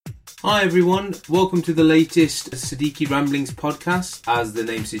Hi everyone, welcome to the latest Siddiqui Ramblings podcast. As the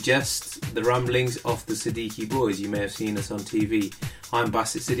name suggests, the ramblings of the Siddiqui boys. You may have seen us on TV. I'm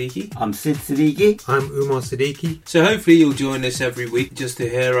Basit Siddiqui. I'm Sid Siddiqui. I'm Umar Siddiqui. So hopefully you'll join us every week just to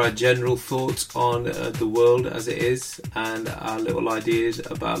hear our general thoughts on the world as it is and our little ideas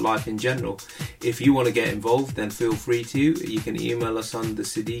about life in general. If you want to get involved, then feel free to. You can email us on the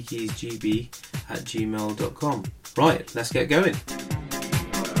siddiquisgb@gmail.com. Right, let's get going.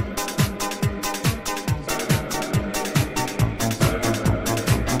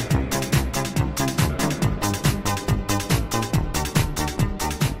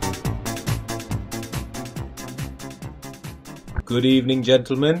 Good evening,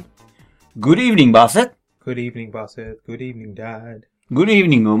 gentlemen. Good evening, Basit. Good evening, Basit. Good evening, Dad. Good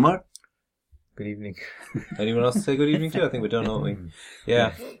evening, Umar. Good evening. Anyone else say good evening to? I think we're done, aren't we?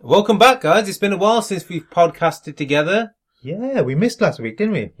 Yeah. Welcome back, guys. It's been a while since we've podcasted together. Yeah, we missed last week,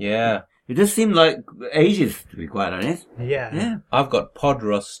 didn't we? Yeah. It just seemed like ages, to be quite honest. Yeah. I've got pod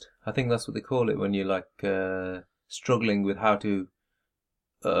rust. I think that's what they call it when you're like struggling with how to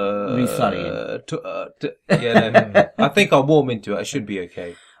Restudying. I think I'll warm into it. I should be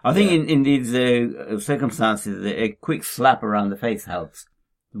okay. I think in these circumstances, a quick slap around the face helps.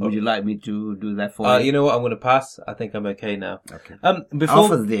 Would you like me to do that for you? You know what? I'm going to pass. I think I'm okay now. Okay.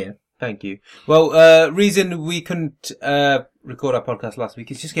 Before there. Thank you. Well, reason we couldn't record our podcast last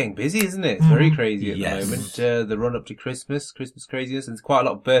week is just getting busy, isn't it? It's very crazy at the moment. The run up to Christmas craziness, and there's quite a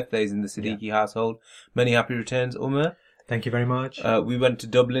lot of birthdays in the Siddiqui household. Many happy returns, Umar. Thank you very much. We went to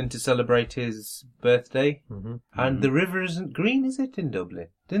Dublin to celebrate his birthday, and the river isn't green, is it, in Dublin?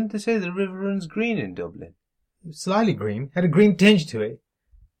 Didn't they say the river runs green in Dublin? Slightly green. Had a green tinge to it.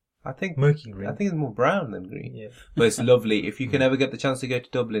 I think murky green. I think it's more brown than green. Yeah. But it's lovely. If you can ever get the chance to go to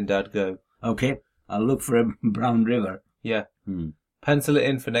Dublin, Dad, go. Okay. I'll look for a brown river. Yeah. Pencil it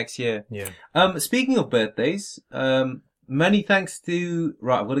in for next year. Yeah. Speaking of birthdays, many thanks to...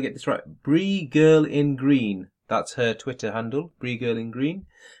 Right, I've got to get this right. Bree Girl in Green. That's her Twitter handle, Bree Girl in Green.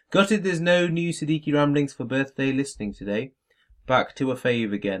 Gutted there's no new Siddiqui Ramblings for birthday listening today. Back to a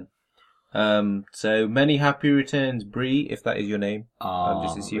fave again. So many happy returns, Bree, if that is your name. I'm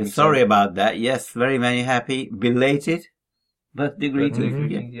just assuming. Sorry about that. Yes, very many happy belated birthday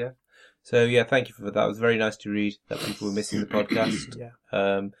greetings. Yeah. So yeah, thank you for that. It was very nice to read that people were missing the podcast. Yeah.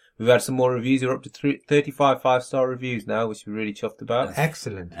 We've had some more reviews. We're up to 35 5-star reviews now, which we're really chuffed about.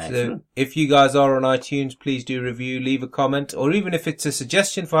 Excellent. So if you guys are on iTunes, please do review, leave a comment, or even if it's a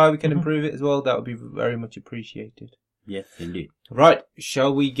suggestion for how we can improve it as well, that would be very much appreciated. Yes, indeed. Right,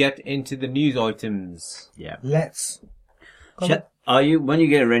 shall we get into the news items? Yeah. Let's. When you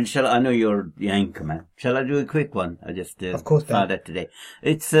get a wrench, I know you're the anchor man. Shall I do a quick one? I just of course, found that today.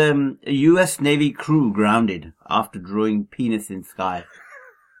 It's a U.S. Navy crew grounded after drawing penis in sky.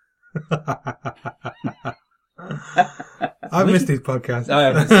 I've missed these podcasts. I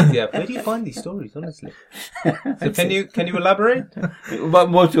haven't. Yeah. Where do you find these stories, honestly? So can you elaborate? But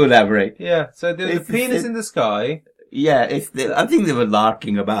more to elaborate. Yeah. So the penis in the sky. Yeah, I think they were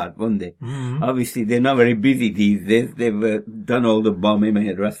larking about, weren't they? Mm-hmm. Obviously, they're not very busy these days. They've done all the bombing and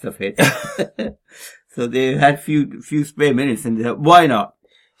the rest of it. So they had few spare minutes, and they thought, why not?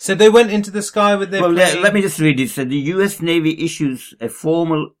 So they went into the sky with their plane. Let me just read it. So the U.S. Navy issues a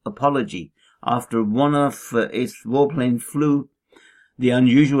formal apology after one of its warplanes flew the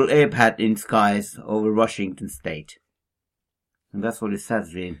unusual air pattern in skies over Washington State. And that's what it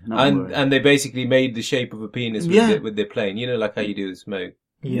says, really. And they basically made the shape of a penis with their plane. You know, like how you do with smoke.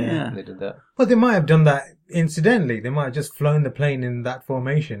 Yeah. They did that. Well, they might have done that incidentally. They might have just flown the plane in that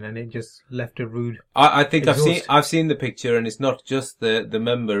formation and it just left a rude I think exhaust. I've seen the picture, and it's not just the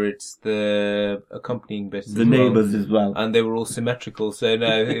member, it's the accompanying bits. The neighbours as well. And they were all symmetrical, so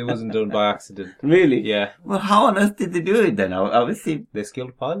no, it wasn't done by accident. Really? Yeah. Well, how on earth did they do it then? Obviously. They're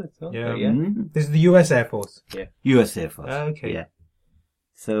skilled pilots, aren't Yeah. they? Yeah. Mm-hmm. This is the US Air Force. Yeah. US Air Force. Okay. Yeah.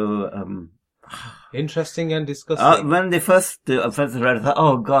 So, Interesting and disgusting. when they first read it, I thought,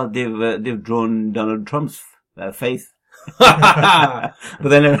 oh God, they've drawn Donald Trump's face. But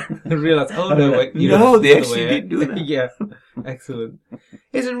then I realised, oh no, wait, they actually did do that. Yeah, excellent.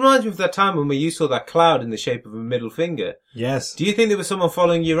 It reminds me of that time when you saw that cloud in the shape of a middle finger. Yes. Do you think there was someone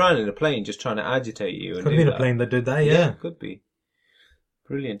following you around in a plane just trying to agitate you? Could have been a plane that did that, Yeah, could be.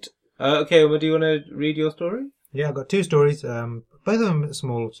 Brilliant. Okay, well, do you want to read your story? Yeah, I've got two stories. Both of them are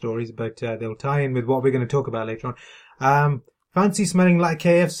small stories, but they'll tie in with what we're going to talk about later on. Fancy smelling like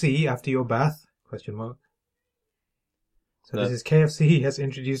KFC after your bath? ? So this is KFC has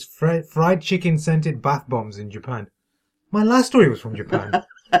introduced fried chicken scented bath bombs in Japan. My last story was from Japan.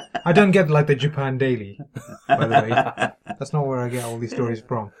 I don't get like the Japan Daily, by the way. That's not where I get all these stories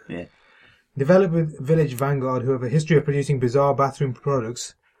from. Yeah. Developer Village Vanguard, who have a history of producing bizarre bathroom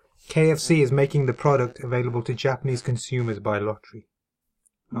products, KFC is making the product available to Japanese consumers by lottery.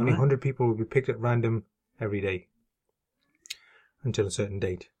 Only 100 people will be picked at random every day until a certain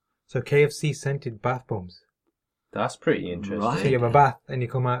date. So KFC scented bath bombs. That's pretty interesting. Right. So you have a bath and you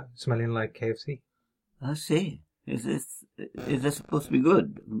come out smelling like KFC. I see. Is this supposed to be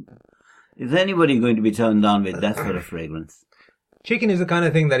good? Is anybody going to be turned down with that sort of fragrance? Chicken is the kind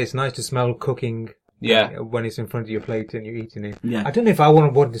of thing that it's nice to smell cooking. Yeah. When it's in front of your plate and you're eating it. Yeah. I don't know if I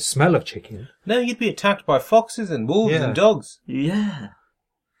want the smell of chicken. No, you'd be attacked by foxes and wolves Yeah. and dogs. Yeah.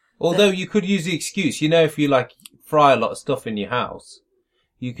 Although you could use the excuse, if you like fry a lot of stuff in your house,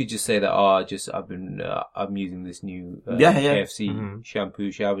 you could just say that, I'm using this new KFC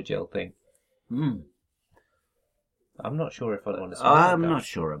shampoo shower gel thing. Mm. I'm not sure if I want to smell I'm that. not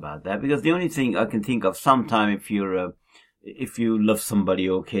sure about that, because the only thing I can think of, sometime if you love somebody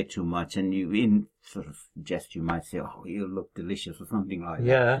too much, and you in sort of jest, you might say, "Oh, you look delicious" or something like that.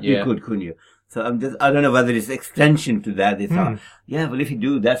 Yeah. You could, couldn't you? So I don't know whether it's extension to that. It's well, if you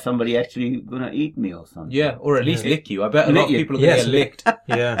do that, somebody actually gonna eat me or something. Yeah, or at least lick you. I bet a lot of Lick you. people are going to Yes, get licked.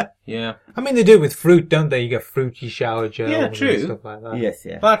 Yeah. Yeah. I mean, they do it with fruit, don't they? You get fruity shower gel Yeah, and true. stuff like that. Yes,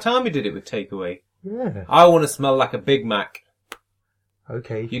 yeah. By the time we did it with takeaway, Yeah. I want to smell like a Big Mac.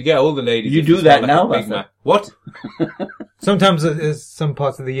 Okay. You'd get all the ladies. You if do smell that like now, a Big Buster? Mac. What? Sometimes there's some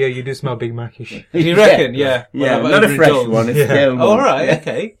parts of the year you do smell Big Macish. You reckon? Yeah. Yeah, Well, not a fresh overindulged. one. It's Yeah. stale one. Oh, all right. Yeah.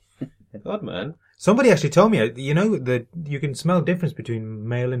 Okay. God, man. Somebody actually told me, that you can smell difference between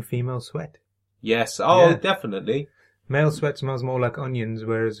male and female sweat. Yes. Oh, Yeah. definitely. Male sweat smells more like onions,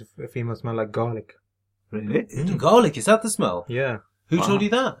 whereas a female smells like garlic. Really? Garlic, is that the smell? Yeah. Who Wow. told you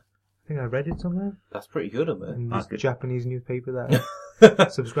that? I think I read it somewhere That's pretty good of it. in this Okay. Japanese newspaper that I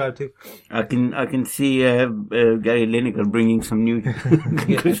subscribe to. I can see Gary Lineker bringing some new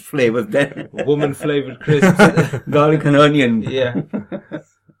crisp flavors there. Woman flavoured crisps. Garlic and onion. Yeah.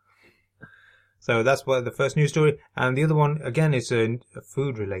 So that's what the first news story. And the other one, again, is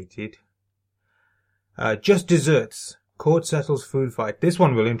food related. Just desserts. Court settles food fight. This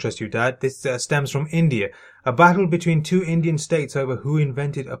one will interest you, Dad. This stems from India. A battle between two Indian states over who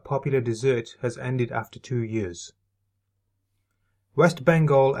invented a popular dessert has ended after 2 years. West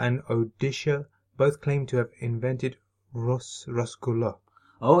Bengal and Odisha both claim to have invented rasgulla,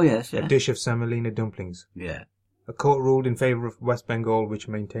 Oh yes, a yeah. dish of semolina dumplings. Yeah. A court ruled in favour of West Bengal, which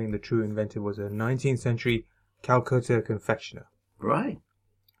maintained the true inventor was a 19th century Calcutta confectioner. Right.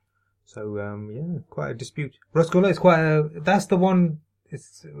 So, quite a dispute. Rasgulla is that's the one,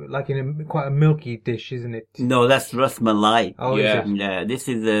 it's like quite a milky dish, isn't it? No, that's ras malai. Oh, Yeah. is it? Yeah, this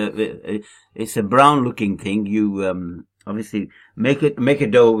is it's a brown looking thing. You obviously make a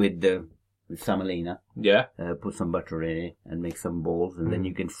dough with semolina, Yeah. put some butter in it, and make some balls, and then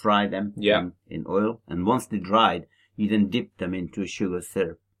you can fry them Yeah. in oil. And once they're dried, you then dip them into a sugar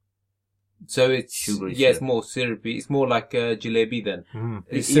syrup. So it's, Sugary it's syrup. more syrupy. It's more like jalebi then. Mm.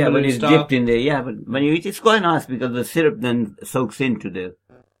 It's Yeah, similar when in it's style. dipped in there, yeah, but when you eat, it's quite nice because the syrup then soaks into the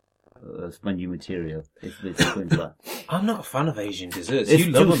spongy material. It's quite fun. I'm not a fan of Asian desserts. It's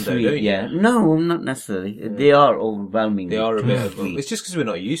You love too them though, sweet, don't you? yeah. No, not necessarily. They are overwhelming. They are a bit of sweet. It's just because we're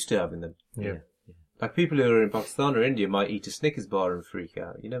not used to having them. Yeah. Like people who are in Pakistan or India might eat a Snickers bar and freak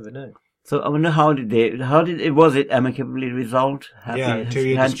out. You never know. So I wonder was it amicably resolved? Yeah, 2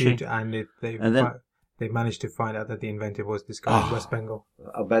 year handshake? dispute, and And then- they managed to find out that the inventor was this guy in West Bengal.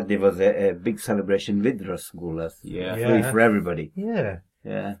 I bet there was a big celebration with rasgullas. Yeah. Free for everybody. Yeah.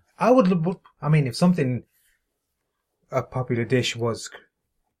 Yeah. If something, a popular dish was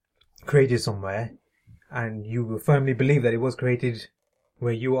created somewhere, and you firmly believe that it was created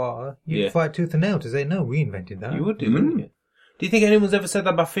where you are, you'd Yeah. fight tooth and nail to say, no, we invented that. You would do, wouldn't you? Do you think anyone's ever said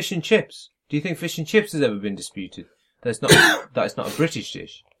that about fish and chips? Do you think fish and chips has ever been disputed? That it's not that it's not a British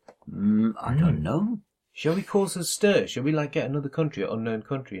dish. I don't know. Shall we cause a stir? Shall we get another country, an unknown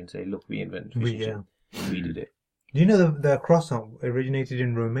country, and say, look, we invented fish and chips. We did it. Do you know the croissant originated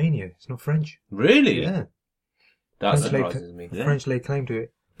in Romania? It's not French. Really? Yeah. That French lay- surprises me. Yeah. French lay claim to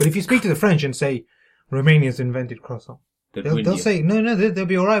it. But if you speak to the French and say, Romanians invented croissant, They'd they'll win you. say, no, they'll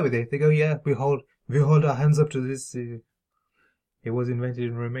be alright with it. They go, yeah, we hold our hands up to this. It was invented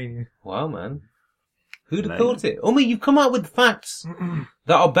in Romania. Wow, man. Who'd have Right. thought it? Omi, you've come out with facts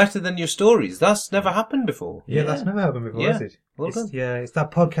that are better than your stories. That's never happened before. Yeah, Yeah. that's never happened before, Yeah. has it? Well It's- done. Yeah, it's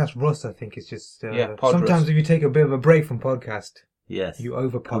that podcast rust, I think. It's just, Yeah, pod sometimes rust. if you take a bit of a break from podcast, Yes. you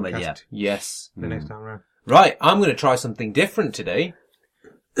over Comment, yeah. podcast Yes. the next time around. Right, I'm going to try something different today.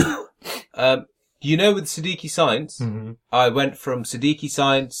 you know, with Siddiqui Science, Mhm. I went from Siddiqui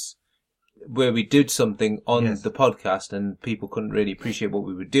Science, where we did something on Yes. the podcast and people couldn't really appreciate what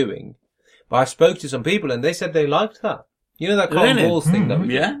we were doing. But I spoke to some people and they said they liked that. You know, that cotton Really? balls thing that we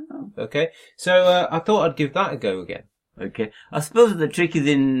did? Yeah. Okay. So, I thought I'd give that a go again. Okay. I suppose the trick is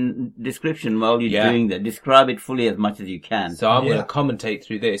in description while you're Yeah. doing that. Describe it fully as much as you can. So I'm Yeah. going to commentate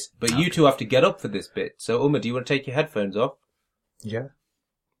through this, but you two have to get up for this bit. So, Uma, do you want to take your headphones off? Yeah.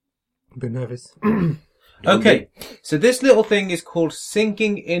 A bit nervous. Okay. So this little thing is called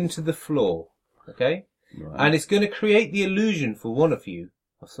sinking into the floor. Okay. Right. And it's going to create the illusion for one of you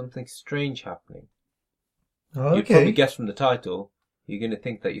of something strange happening. You probably guessed from the title, you're going to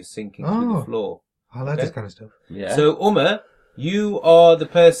think that you're sinking through the floor. I like Okay. this kind of stuff. Yeah. So, Uma, you are the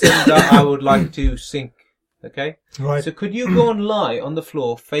person that I would like to sink. Okay? Right. So could you go and lie on the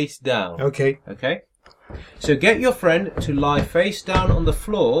floor face down? Okay. Okay? So get your friend to lie face down on the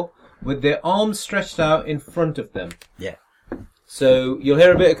floor with their arms stretched out in front of them. Yeah. So you'll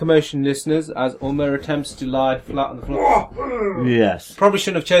hear a bit of commotion, listeners, as Uma attempts to lie flat on the floor. Yes. Probably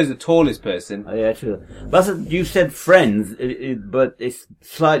shouldn't have chosen the tallest person. Oh, yeah, true. But you said friends, but it's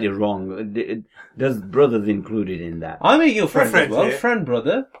slightly wrong. There's brothers included in that. I meet your friend as friends well. here. Friend,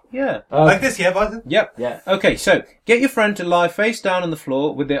 brother. Yeah. Like this, yeah, Martin? Yep. Yeah. Okay, so get your friend to lie face down on the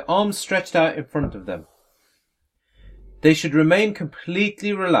floor with their arms stretched out in front of them. They should remain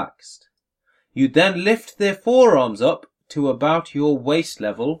completely relaxed. You then lift their forearms up to about your waist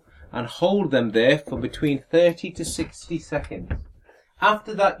level and hold them there for between 30 to 60 seconds.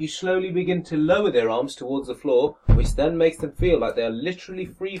 After that, you slowly begin to lower their arms towards the floor, which then makes them feel like they are literally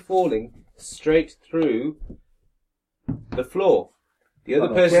free falling straight through the floor. The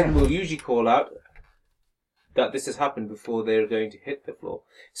other person will usually call out that this has happened before they're going to hit the floor.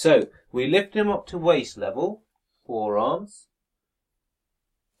 So, we lift them up to waist level, forearms.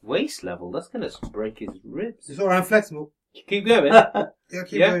 Waist level? That's going to break his ribs. It's alright, I'm flexible. Keep going. Yeah,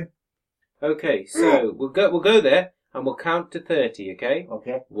 keep Yeah. going. Okay, so we'll go there and we'll count to 30, okay?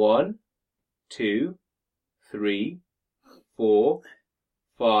 Okay. 1, 2, 3, 4,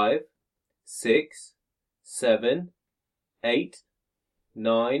 5, 6, 7, 8,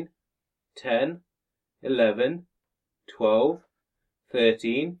 9, 10, 11, 12,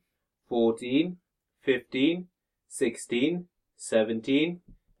 13, 14, 15, 16, 17,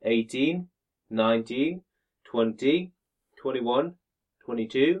 18, 19, 20, 21,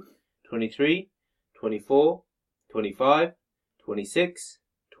 22, 23, 24, 25, 26,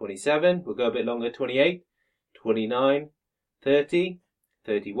 27, we'll go a bit longer, 28, 29, 30,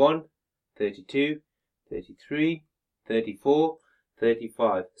 31, 32, 33, 34,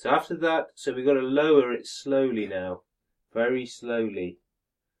 35. So after that, so we've got to lower it slowly now. Very slowly.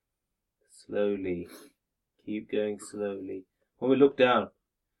 Slowly. Keep going slowly. When we look down,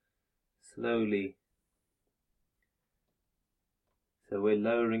 slowly. So we're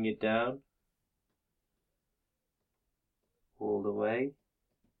lowering it down all the way.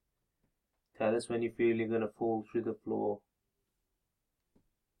 Tell us when you feel you're going to fall through the floor.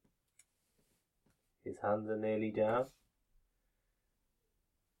 His hands are nearly down.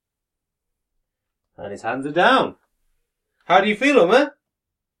 And his hands are down. How do you feel, Uma?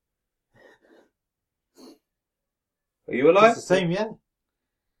 Are you alive? It's the same, yeah.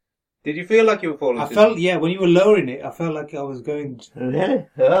 Did you feel like you were falling I through felt, yeah, when you were lowering it, I felt like I was going Really?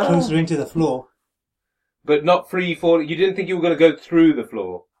 closer into the floor. But not free falling. You didn't think you were going to go through the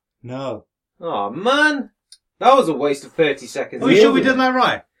floor. No. Oh, man. That was a waste of 30 seconds. Are you sure we done that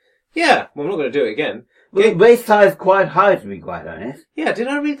right? Yeah. Well, I'm not going to do it again. Well, the waist size quite high, to be quite honest. Yeah, did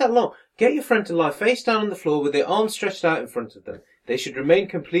I read that long? Get your friend to lie face down on the floor with their arms stretched out in front of them. They should remain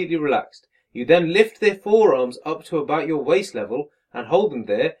completely relaxed. You then lift their forearms up to about your waist level and hold them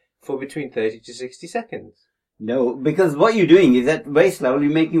there for between 30 to 60 seconds. No, because what you're doing is at waist level,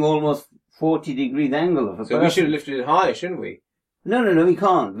 you're making almost 40 degrees angle of a So we should have lifted it higher, shouldn't we? No, we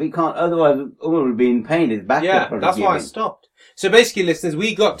can't. We can't. Otherwise, Umar will be in pain. His back Yeah, will that's why I stopped. So basically, listeners,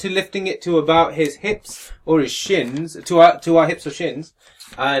 we got to lifting it to about his hips or his shins, to our hips or shins,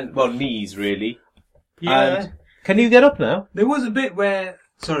 and, well, knees, really. Yeah. And can you get up now? There was a bit where,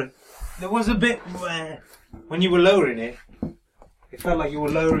 when you were lowering it, it felt like you were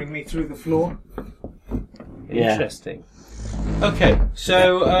lowering me through the floor. Yeah. Interesting. Okay,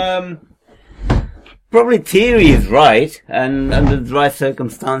 so, Probably theory is right, and under the right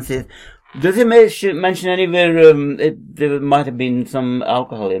circumstances, Does it mention anywhere there might have been some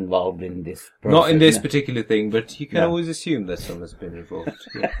alcohol involved in this process? Not in this particular thing, but you can always assume that some has been involved.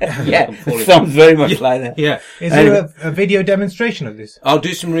 Yeah, Yeah, it sounds very much like that. Yeah. Is there a video demonstration of this? I'll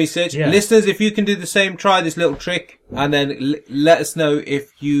do some research. Yeah. Listeners, if you can do the same, try this little trick, and then let us know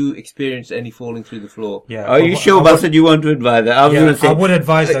if you experienced any falling through the floor. Yeah. Are you sure, Bastard, you want to advise that? I was going to say, I would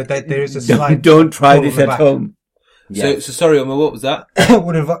advise that there is a slight don't try pull this on the at back. home. So sorry, Omar, what was that? I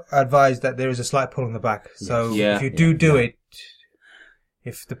would advise that there is a slight pull on the back. So Yeah. if you do it,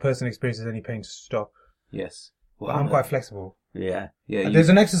 if the person experiences any pain, stop. Yes. But I'm quite flexible. Yeah. Yeah, There's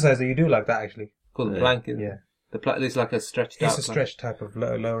an exercise that you do like that actually. call it plank. Isn't Yeah. it? It's like a stretched out It's a stretch type of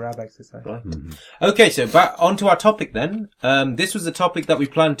lower ab exercise. Right. Okay, so back onto our topic then. This was a topic that we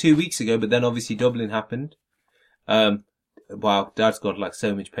planned 2 weeks ago, but then obviously Dublin happened. Wow, Dad's got like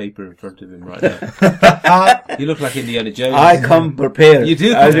so much paper in front of him right now. You look like Indiana Jones. I come prepared. You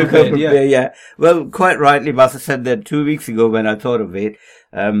do I come prepared, yeah. Well, quite rightly, Basta said that 2 weeks ago when I thought of it,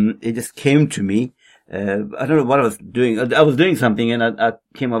 it just came to me. I don't know what I was doing. I was doing something and I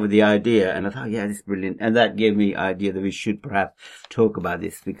came up with the idea and I thought, yeah, this is brilliant. And that gave me idea that we should perhaps talk about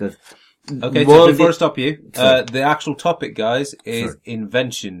this because... Okay, so before I stop you, the actual topic, guys, is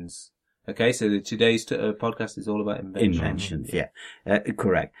inventions. Okay, so today's podcast is all about inventions. Inventions, yeah.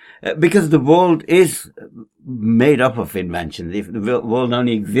 Correct. Because the world is made up of inventions. If the world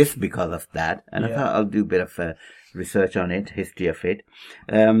only exists because of that. And I thought I'll do a bit of research on it, history of it.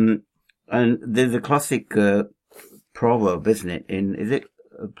 And there's a classic proverb, isn't it? Is it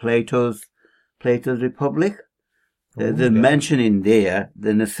Plato's Republic? There's a mention in there,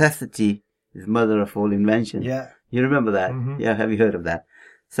 the necessity is mother of all invention. Yeah. You remember that? Mm-hmm. Yeah, have you heard of that?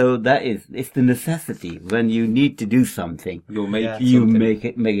 So it's the necessity. When you need to do something, You'll make you something.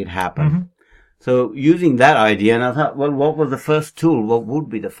 make it happen. Mm-hmm. So using that idea, and I thought, well, what was the first tool? What would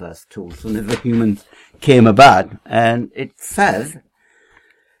be the first tool soon as the humans came about? And it says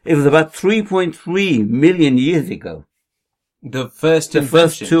it was about 3.3 million years ago. The first The invention.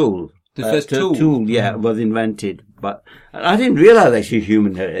 first tool. The first tool. Was invented. But I didn't realize actually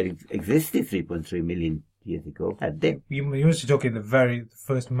human had existed 3.3 million years ago. Had they? You must be talking the very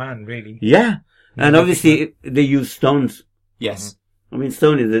first man, really. Yeah. And obviously they use stones. Yes. I mean,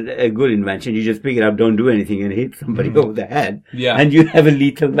 stone is a good invention. You just pick it up, don't do anything, and hit somebody over the head. Yeah. And you have a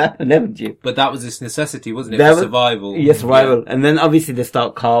lethal weapon, haven't you? But that was this necessity, wasn't it? That For was- survival. Yes, survival. And then obviously they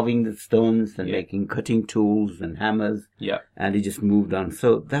start carving the stones and making cutting tools and hammers. Yeah. And it just moved on.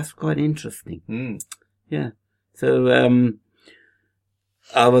 So that's quite interesting. Mm. Yeah. So,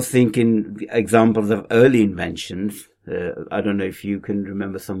 I was thinking examples of early inventions. I don't know if you can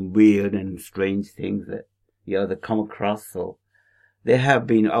remember some weird and strange things that you either come across or there have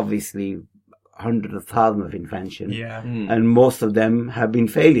been obviously hundreds of thousands of inventions. Yeah. And most of them have been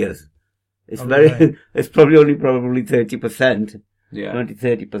failures. It's right. it's probably 30%. Yeah.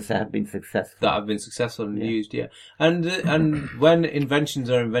 20-30% have been successful. That have been successful and used, yeah. And when inventions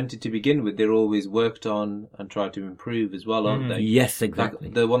are invented to begin with, they're always worked on and tried to improve as well, aren't they? Yes, exactly.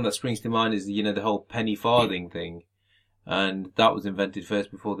 Like, the one that springs to mind is, the whole penny farthing thing. And that was invented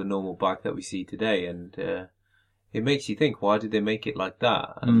first before the normal bike that we see today. And it makes you think, why did they make it like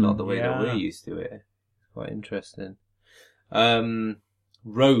that and not the way that we're used to it? Quite interesting.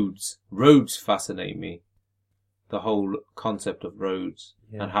 Roads. Roads fascinate me. The whole concept of roads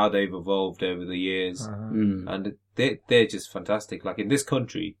and how they've evolved over the years. And they're just fantastic. Like in this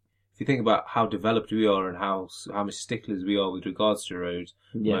country, if you think about how developed we are and how much sticklers we are with regards to roads,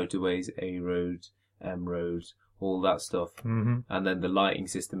 motorways, A roads, M roads, all that stuff. And then the lighting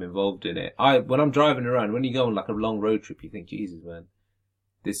system involved in it. When I'm driving around, when you go on like a long road trip, you think, Jesus, man,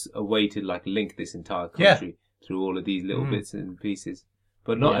 this a way to like link this entire country through all of these little bits and pieces.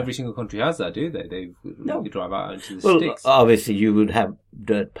 But not every single country has that, do they? You drive out into the sticks. Obviously you would have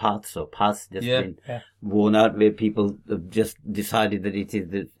dirt paths or paths just been worn out where people have just decided that it is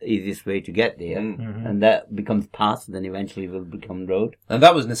the easiest way to get there. And that becomes paths, then eventually will become road. And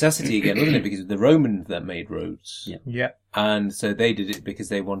that was necessity again, wasn't it? Because it was the Romans that made roads. Yeah. And so they did it because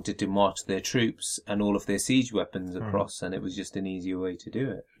they wanted to march their troops and all of their siege weapons across, and it was just an easier way to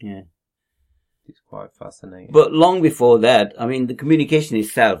do it. Yeah. It's quite fascinating. But long before that, I mean, the communication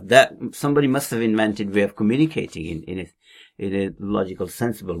itself, that somebody must have invented way of communicating in a logical,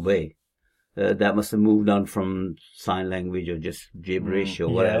 sensible way. That must have moved on from sign language or just gibberish or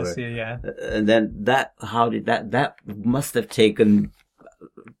whatever. Yes, And then that must have taken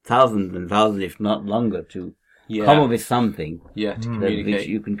thousands and thousands, if not longer, to come up with something. Yeah, to Which communicate.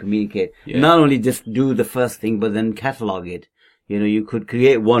 you can communicate. Yeah. Not only just do the first thing, but then catalog it. You could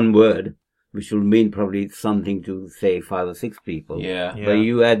create one word which will mean probably something to say 5 or 6 people. Yeah. Yeah. But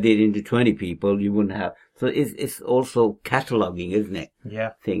you add it into 20 people, you wouldn't have. So it's also cataloging, isn't it?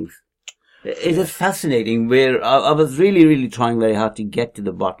 Yeah. Things. It is fascinating where I was really, really trying very hard to get to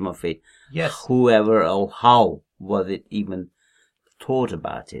the bottom of it. Yes. Whoever or how was it even thought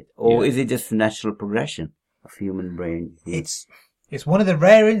about it? Or Yeah. is it just natural progression of human brain? It's one of the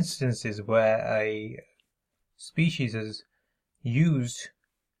rare instances where a species has used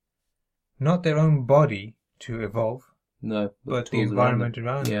not their own body to evolve, No. but the tools environment them.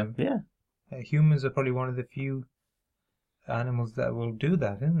 around Yeah. them. Yeah. Humans are probably one of the few animals that will do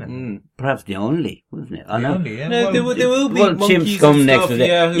that, isn't it? Mm. Perhaps the only, wasn't it? I The know. only, yeah. No, Well, there will be Well, monkeys chimps come and next stuff, to that.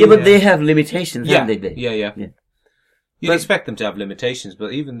 yeah, Yeah, but who- they have limitations, yeah, haven't they? yeah. Yeah. You'd But- expect them to have limitations,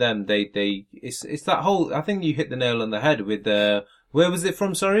 but even then, it's that whole. I think you hit the nail on the head with where was it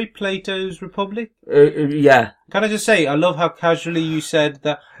from? Sorry, Plato's Republic. Yeah. Can I just say, I love how casually you said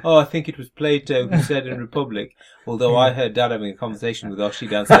that. Oh, I think it was Plato who said in Republic. Although I heard Dad having a conversation with Oshi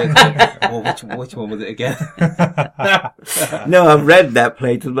downstairs. Well, which one was it again? No, I've read that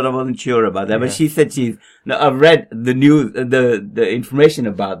Plato, but I wasn't sure about that. But Yeah. she said I've read the news, the information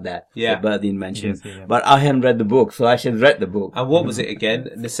about that. Yeah. About the invention. Yes, yeah. But I haven't read the book, so I should have read the book. And what was it again?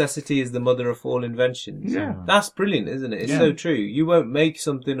 Necessity is the mother of all inventions. Yeah. That's brilliant, isn't it? It's Yeah. so true. You won't make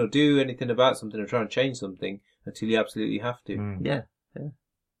something or do anything about something or try and change something until you absolutely have to, Mm. Yeah.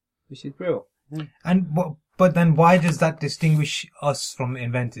 which is brilliant. But then why does that distinguish us from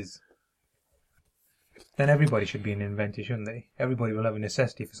inventors? Then everybody should be an inventor, shouldn't they? Everybody will have a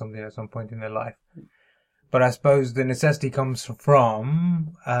necessity for something at some point in their life. But I suppose the necessity comes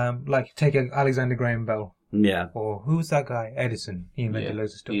from, like, take Alexander Graham Bell, Yeah. or who's that guy? Edison. He invented Yeah,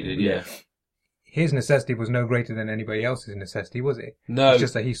 loads of stuff. he did, yeah. His necessity was no greater than anybody else's necessity, was it? No. It's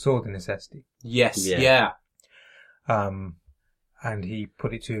just that he saw the necessity. Yes. Yeah. Yeah. And he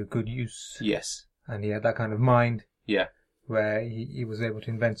put it to good use. Yes. And he had that kind of mind Yeah. where he was able to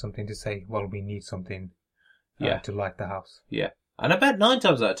invent something to say, well, we need something Yeah. to light the house. Yeah. And I bet 9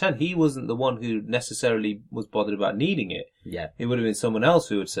 times out of 10, he wasn't the one who necessarily was bothered about needing it. Yeah. It would have been someone else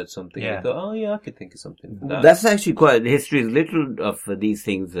who had said something. Yeah. And thought, oh yeah, I could think of something. for that. That's actually quite, history is littered of these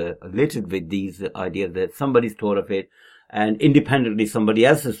things, littered with these ideas that somebody's thought of it and independently somebody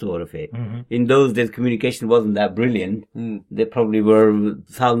else has thought of it. Mm-hmm. In those days, communication wasn't that brilliant. Mm. They probably were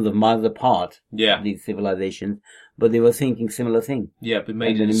thousands of miles apart, Yeah. these civilizations, but they were thinking similar thing. Yeah, but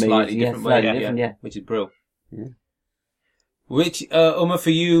made And it a then it made slightly it- yeah, different slightly way. different, yeah. Which is brilliant. Yeah. Which, Uma, for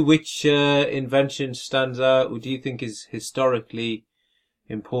you, which invention stands out? Or do you think is historically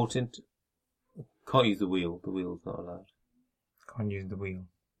important? Can't use the wheel. The wheel's not allowed. Can't use the wheel.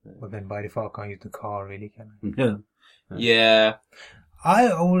 Well, then by default, can't use the car, really, can I? No. Yeah. I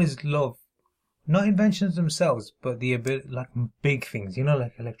always love, not inventions themselves, but the ability, like big things,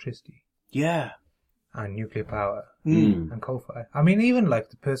 like electricity Yeah. and nuclear power Mm. and coal fire. I mean, even like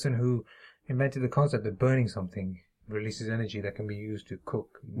the person who invented the concept of burning something releases energy that can be used to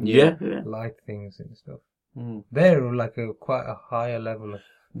cook, Yeah. Yeah. light things and stuff. Mm. They're like quite a higher level of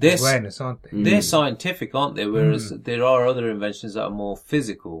This, awareness, aren't they? they're scientific, aren't they? Whereas there are other inventions that are more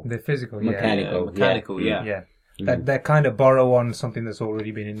physical. They're physical, Mechanical. Mechanical, yeah. yeah. That kind of borrow on something that's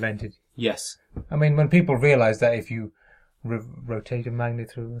already been invented. Yes. I mean, when people realize that if you rotate a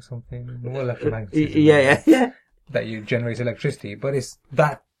magnet through or something, well, electromagnetism, Yeah. that you generate electricity, but it's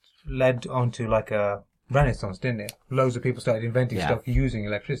that led on to like a renaissance, didn't it? Loads of people started inventing Yeah. stuff using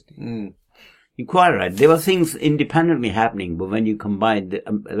electricity. Mm. You're quite right. There were things independently happening, but when you combine the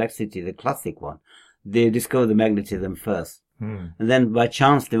electricity, the classic one, they discovered the magnetism first. And then by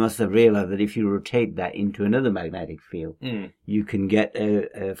chance they must have realized that if you rotate that into another magnetic field, you can get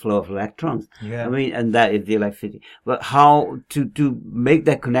a flow of electrons. Yeah. I mean, and that is the electricity. But how to make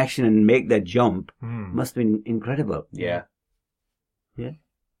that connection and make that jump must have been incredible. Yeah. Yeah.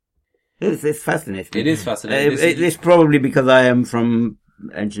 It's fascinating. It is fascinating. It's probably because I am from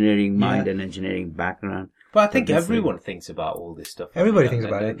engineering mind and engineering background. But I think everyone thinks about all this stuff. Everybody every thinks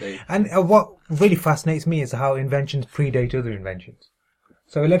now about and then, it. And what really fascinates me is how inventions predate other inventions.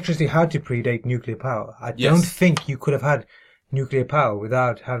 So electricity had to predate nuclear power. I Yes. don't think you could have had nuclear power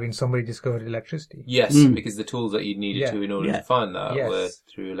without having somebody discovered electricity. Yes, because the tools that you needed Yeah. to in order Yeah. to find that Yes. were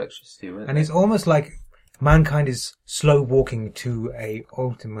through electricity, weren't And they? it's almost like mankind is slow walking to a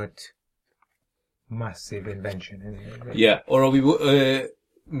ultimate massive invention, isn't it? Yeah, or are we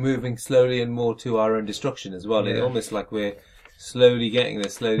moving slowly and more to our own destruction as well? It's Yeah. almost like we're slowly getting there,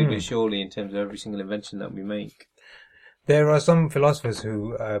 slowly but surely, in terms of every single invention that we make. There are some philosophers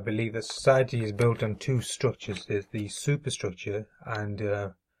who believe that society is built on two structures. There's the superstructure and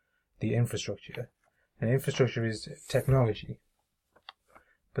the infrastructure. And infrastructure is technology.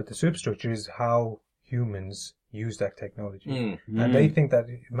 But the superstructure is how humans use that technology. Mm. And they think that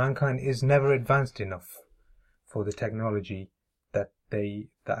mankind is never advanced enough for the technology that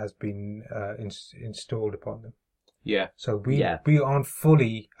has been installed upon them. Yeah. So we aren't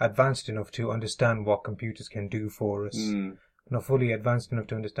fully advanced enough to understand what computers can do for us. Not fully advanced enough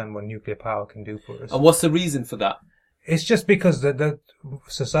to understand what nuclear power can do for us. And what's the reason for that? It's just because the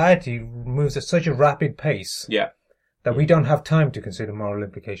society moves at such a rapid pace that we don't have time to consider moral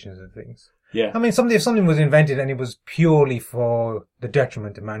implications of things. Yeah. I mean, if something was invented and it was purely for the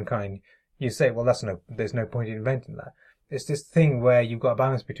detriment of mankind, you say, well, there's no point in inventing that. It's this thing where you've got a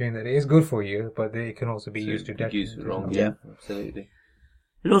balance between that it is good for you, but it can also be used to detriment. Used wrong. Yeah. Absolutely.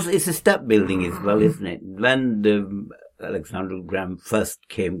 It's a step building as well, isn't it? When Graham Bell first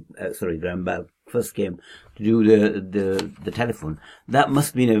came to do the telephone, that must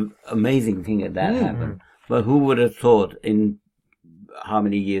have been an amazing thing that happened. But who would have thought in how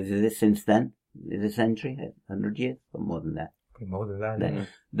many years is it since then? Is it a century? 100 years? Or more than that? More than that.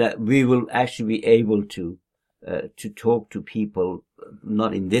 That we will actually be able to talk to people,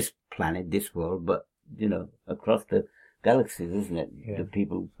 not in this planet, this world, but, across the galaxies, isn't it? Yeah. The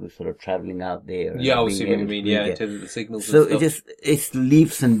people who are sort of traveling out there. Yeah, I see what you mean. Yeah, in terms of the signals So and stuff. it's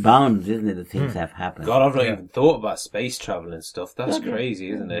leaps and bounds, isn't it? The things have happened. God, I've not even thought about space travel and stuff. That's crazy,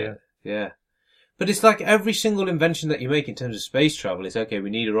 isn't it? Yeah. But it's like every single invention that you make in terms of space travel is, okay, we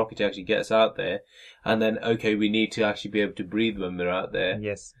need a rocket to actually get us out there. And then, okay, we need to actually be able to breathe when we're out there.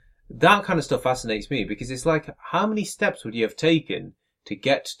 Yes. That kind of stuff fascinates me because it's like, how many steps would you have taken to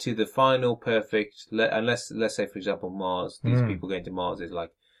get to the final perfect, let's say, for example, Mars, these people going to Mars is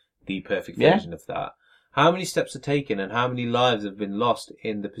like the perfect version of that. How many steps are taken and how many lives have been lost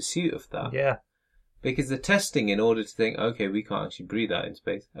in the pursuit of that? Yeah. Because the testing in order to think, okay, we can't actually breathe out in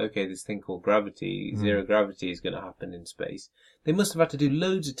space. Okay, this thing called gravity, zero gravity is going to happen in space. They must have had to do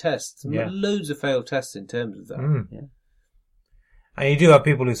loads of tests, loads of failed tests in terms of that. Yeah. And you do have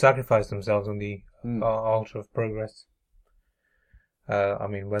people who sacrifice themselves on the altar of progress. I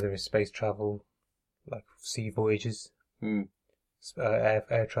mean, whether it's space travel, like sea voyages,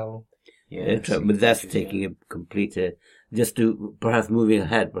 air travel. Yeah, but that's taking a complete, just to perhaps moving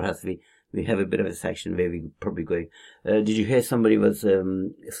ahead, perhaps we have a bit of a section where we probably going. Did you hear somebody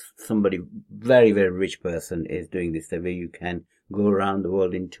very, very rich person is doing this, where you can go around the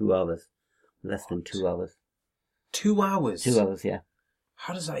world in 2 hours, less than 2 hours. 2 hours? 2 hours, yeah.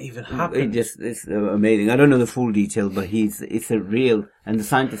 How does that even happen? It's amazing. I don't know the full detail, but it's a real, and the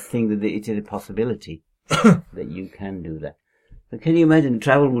scientists think that it is a possibility that you can do that. But can you imagine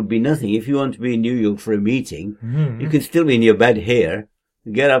travel would be nothing? If you want to be in New York for a meeting, you can still be in your bed here,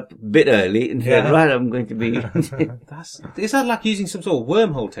 get up a bit early and say, right, I'm going to be... Is that like using some sort of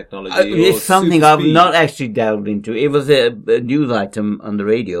wormhole technology? It's something I've not actually delved into. It was a news item on the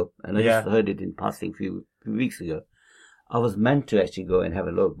radio, and I just heard it in passing a few weeks ago. I was meant to actually go and have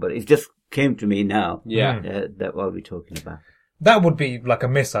a look, but it just came to me now that what we're talking about. That would be like a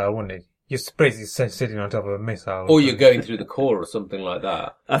missile, wouldn't it? You're basically sitting on top of a missile. Or you're going through the core or something like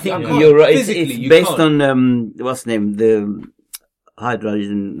that. I think you're right. It's based on, what's the name? The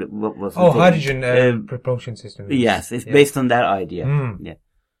hydrogen, what was the hydrogen propulsion system. Yes, it's based on that idea. Yeah.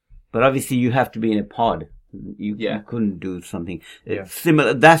 But obviously you have to be in a pod. You couldn't do something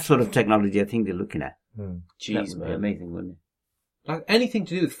similar. That sort of technology I think they're looking at. Jeez, that would man. be amazing, wouldn't it? Like anything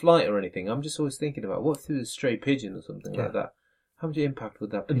to do with flight or anything, I'm just always thinking about what through a stray pigeon or something like that. How much impact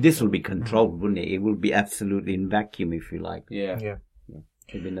would that be? This will be controlled, wouldn't it? It will be absolutely in vacuum, if you like. Yeah.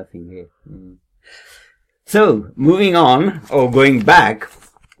 There'll be nothing here. So, moving on, or going back,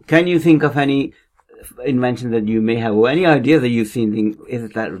 can you think of any invention that you may have, or any idea that you've seen, is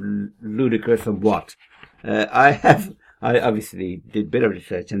that ludicrous or what? I obviously did a bit of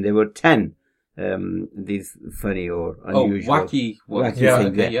research, and there were 10 these funny or unusual, wacky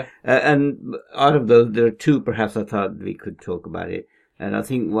things. And out of those, there are 2 perhaps I thought we could talk about it. And I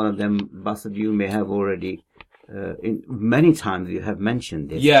think one of them, Bassett, you may have already, many times you have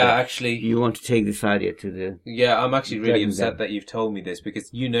mentioned this. Yeah, actually. You want to take this idea to the... Yeah, I'm actually really upset that you've told me this because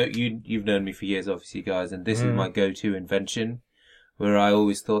you've known me for years, obviously, guys, and this is my go-to invention. Where I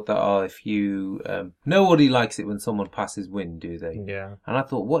always thought that, if you, nobody likes it when someone passes wind, do they? Yeah. And I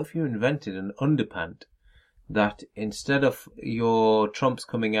thought, what if you invented an underpant that instead of your trumps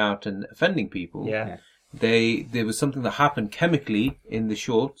coming out and offending people, there was something that happened chemically in the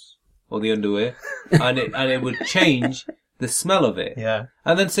shorts or the underwear, and it would change the smell of it. Yeah.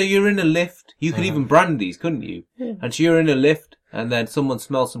 And then so you're in a lift, you could even brand these, couldn't you? Yeah. And so you're in a lift, and then someone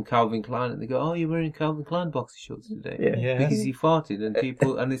smells some Calvin Klein, and they go, "Oh, you're wearing Calvin Klein boxer shorts today." Yeah. Because you farted,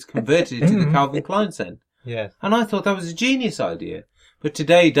 and it's converted it to the Calvin Klein scent. Yeah. And I thought that was a genius idea. But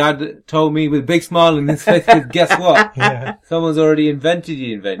today, Dad told me with a big smile on his face, guess what? Yeah. Someone's already invented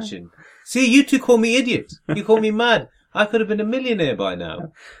the invention. See, you two call me idiot. You call me mad. I could have been a millionaire by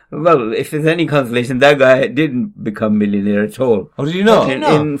now. Well, if there's any consolation, that guy didn't become millionaire at all. Oh, did you not?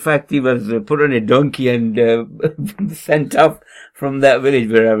 In fact, he was put on a donkey and sent off from that village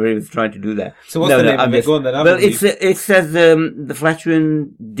wherever he was trying to do that. So what's the name of it? Go on then. Well, it says the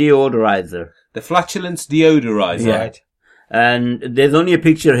flatulence deodorizer. The flatulence deodorizer. Yeah. Right. And there's only a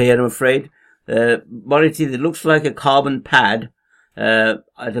picture here, I'm afraid. What it is, it looks like a carbon pad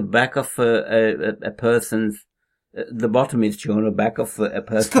at the back of a person's. The bottom is shown a back of a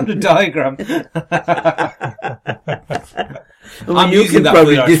person. It's got a diagram. I'm you using can that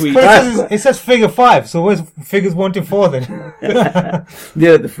probably for our tweet. But it says figure 5, so where's figures 1 to 4 then?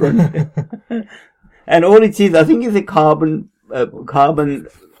 There at the front. And all it is, I think, is a carbon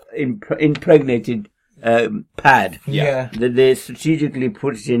impregnated pad Yeah. that they strategically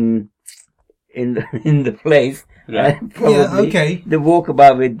put in the place. Yeah. Probably Yeah, okay. They walk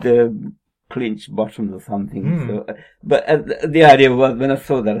about with the clinch bottoms or something. So, but the idea was, when I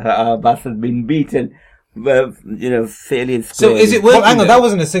saw that our bus had been beaten, fairly. So is it working? Well, hang on, then? that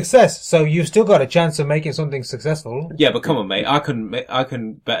wasn't a success, so you've still got a chance of making something successful. Yeah, but come on, mate. I couldn't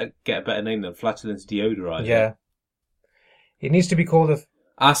get a better name than flatulence deodorizer. Yeah. It needs to be called a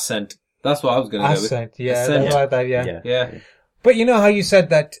Ascent. That's what I was going to go with. Ascent. Yeah, Ascent. that's like that, yeah. Yeah. But you know how you said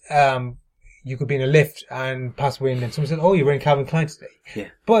that you could be in a lift and pass wind, and someone said, "Oh, you're wearing Calvin Klein today." Yeah.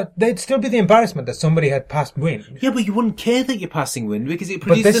 But there'd still be the embarrassment that somebody had passed wind. Yeah, but you wouldn't care that you're passing wind because it But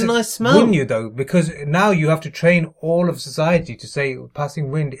produces a nice smell. Wouldn't you though? Because now you have to train all of society to say passing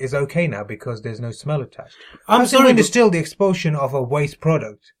wind is okay now because there's no smell attached. I'm Passing sorry, wind is but- still the expulsion of a waste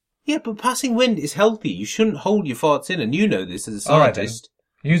product. Yeah, but passing wind is healthy. You shouldn't hold your farts in, and you know this as a All right, then. scientist.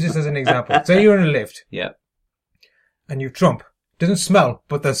 Use this as an example. Say you're in a lift Yeah. and you trump. Doesn't smell,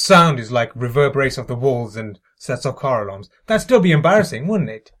 but the sound is like reverberates off the walls and sets off car alarms. That'd still be embarrassing, wouldn't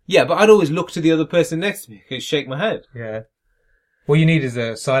it? Yeah, but I'd always look to the other person next to me and shake my head. Yeah. What you need is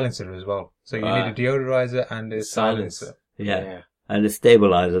a silencer as well. So you need a deodorizer and a Silence. silencer. Yeah. And a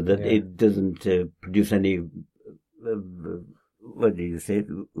stabilizer that Yeah. it doesn't produce any. What do you say?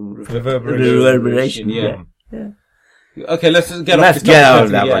 Reverberation. Yeah. Yeah. Okay, let's just get Let's off get out this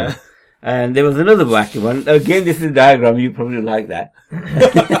of that topic, one. And there was another wacky one. Again, this is a diagram. You probably like that.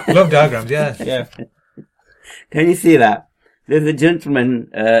 Love diagrams, yeah. Yeah. Can you see that? There's a gentleman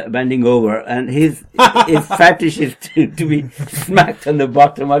bending over, and his fetish is to be smacked on the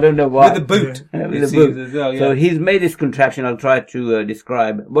bottom. I don't know why. With a boot. With It a seems boot. as well, yeah. So he's made this contraption. I'll try to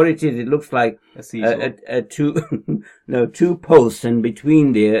describe what it is. It looks like A seesaw. two posts, and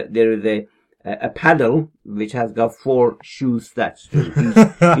between there is a paddle which has got 4 shoes attached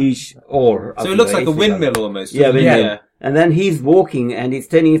to each oar. So it looks like a windmill almost. Yeah, doesn't it? windmill. And then he's walking, and he's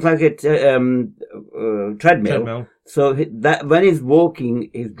turning. It's like a treadmill. Treadmill. So that when he's walking,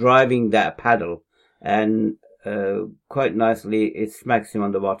 he's driving that paddle, and quite nicely, it smacks him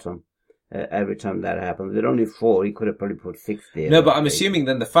on the bottom every time that happens. There are only 4. He could have probably put 6 there. No, but I'm assuming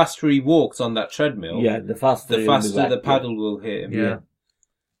then the faster he walks on that treadmill, Yeah, the faster the paddle will hit him. Yeah.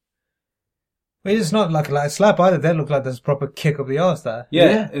 Well, it's not like a slap either. They look like there's a proper kick up the arse there.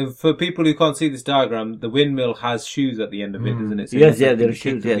 Yeah. For people who can't see this diagram, the windmill has shoes at the end of it, doesn't it? So Yes, you yeah, can there are kick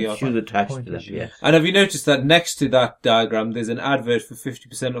shoes. to the Yeah, arse. shoes attached to Pointy them. shoes. Yeah. And have you noticed that next to that diagram, there's an advert for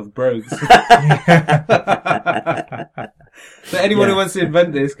 50% of brogues? So anyone who wants to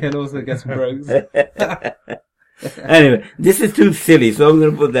invent this can also get some brogues. Anyway, this is too silly, so I'm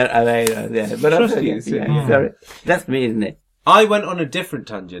going to put that there. But Trust I'm you, sorry. That's me, isn't it? I went on a different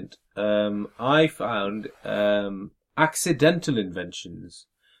tangent. I found accidental inventions.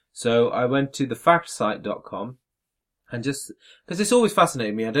 So I went to thefactsite.com and just because it's always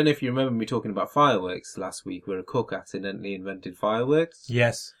fascinated me. I don't know if you remember me talking about fireworks last week, where a cook accidentally invented fireworks.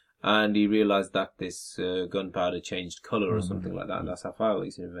 Yes. And he realised that this gunpowder changed colour or something like that, and that's how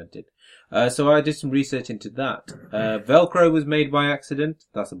fireworks are invented. So I did some research into that. Velcro was made by accident.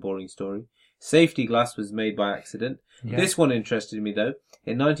 That's a boring story. Safety glass was made by accident. Yeah. This one interested me though.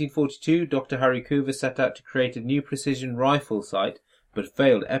 In 1942, Dr. Harry Coover set out to create a new precision rifle sight, but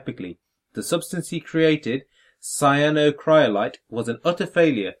failed epically. The substance he created, cyanocryolite, was an utter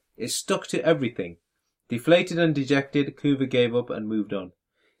failure. It stuck to everything. Deflated and dejected, Coover gave up and moved on.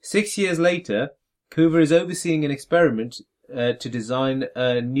 6 years later, Coover is overseeing an experiment to design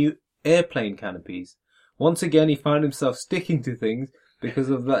new airplane canopies. Once again, he found himself sticking to things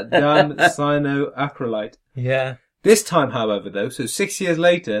because of that damn cyanoacrylate. Yeah. This time, however, though, so 6 years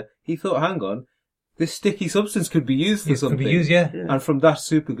later, he thought, hang on, this sticky substance could be used for It something. could be used, yeah. And from that,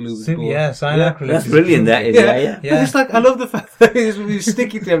 super glue was born. Yeah, cyanacrylate. That's is- brilliant. That is. Yeah. But it's like, I love the fact that it was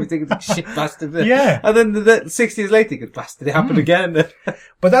sticky to everything. It's like, shit, bastard. Yeah. And then 6 years later, it bastard, it happened again.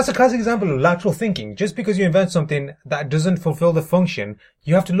 But that's a classic example of lateral thinking. Just because you invent something that doesn't fulfill the function,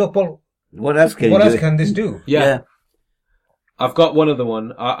 you have to look, well, What else can what you else do? can this do? Yeah. I've got one other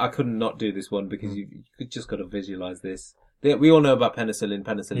one. I couldn't not do this one because you just got to visualize this. We all know about penicillin.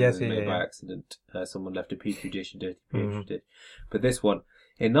 Penicillin Yes, was yeah, made by yeah. accident. Someone left a petri dish, a dirty petri dish. But this one,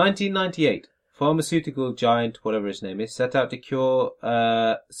 in 1998, pharmaceutical giant, whatever his name is, set out to cure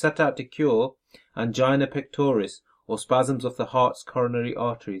angina pectoris, or spasms of the heart's coronary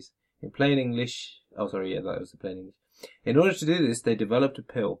arteries. In plain English, that was the plain English. In order to do this, they developed a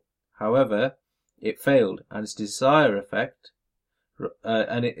pill. However, it failed, and its desired effect,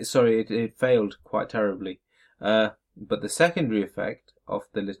 it failed quite terribly. But the secondary effect of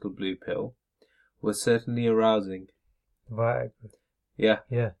the little blue pill was certainly arousing. Viagra. Yeah.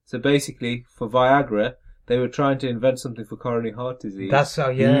 Yeah. So basically, for Viagra, they were trying to invent something for coronary heart disease. That's how,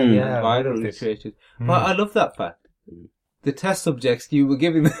 yeah. and I've heard Viagra of was this. created. But I love that fact. The test subjects you were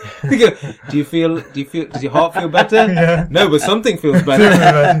giving them, they go, does your heart feel better? Yeah. No, but something feels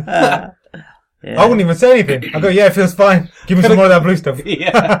better. I wouldn't even say anything. I go, yeah, it feels fine. Give me some more of that blue stuff.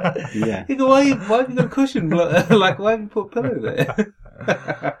 Yeah. Yeah. You go, why have you got a cushion? Like, why have you put a pillow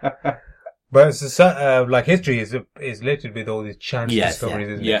there? But it's like history is littered with all these chance Yes, discoveries,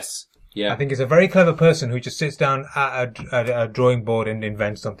 isn't it? Yes. Yeah. I think it's a very clever person who just sits down at a drawing board and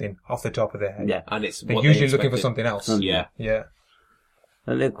invents something off the top of their head. Yeah. And it's They're what usually they looking for expected. something else. Yeah. Yeah.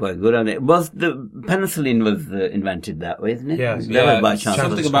 Well, they're quite good on it. Was the penicillin was invented that way, isn't it? Yes. That was by Yeah, chance.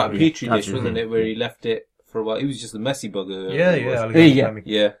 something about a petri dish, Chance, wasn't it, where he left it for a while. He was just a messy bugger. Yeah, He was. Alexander Yeah. Fleming.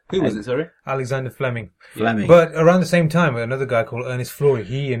 Yeah. Who was it, sorry? Alexander Fleming. Fleming. But around the same time, another guy called Ernest Fleury,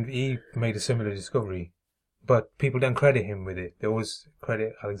 he made a similar discovery. But people don't credit him with it. They always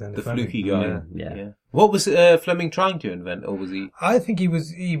credit Alexander The Fleming. fluky guy. Yeah. What was Fleming trying to invent, or was he? I think he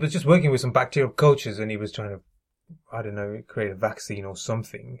was just working with some bacterial cultures and he was trying to, I don't know, create a vaccine or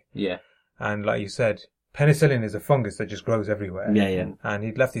something. Yeah. And like you said, penicillin is a fungus that just grows everywhere. Yeah, yeah. And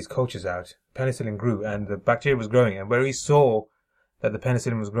he'd left these cultures out. Penicillin grew and the bacteria was growing. And where he saw that the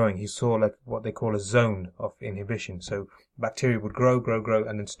penicillin was growing, he saw like what they call a zone of inhibition. So bacteria would grow,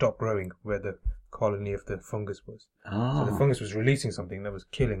 and then stop growing where the colony of the fungus was. So the Oh. fungus was releasing something that was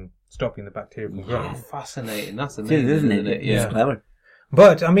stopping the bacteria from growing. Fascinating. That's It amazing, is, isn't it? It's Yeah. clever.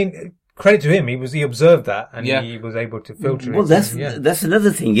 But, I mean, credit to him, he observed that and Yeah. he was able to filter Well, it. that's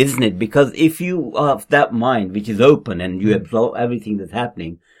another thing, isn't it? Because if you have that mind which is open and you absorb everything that's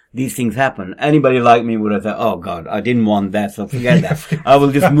happening, these things happen. Anybody like me would have thought, "Oh God, I didn't want that, so forget that. I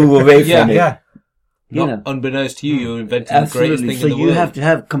will just move away Yeah, from it." Yeah. You Not know. unbeknownst to you, you're inventing the greatest Absolutely. thing So in the you world. have to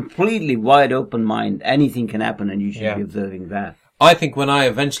have completely wide open mind. Anything can happen, and you should Yeah. be observing that. I think when I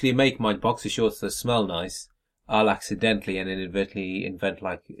eventually make my boxer shorts that smell nice, I'll accidentally and inadvertently invent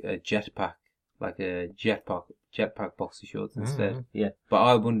like a jetpack boxer shorts instead. Yeah. But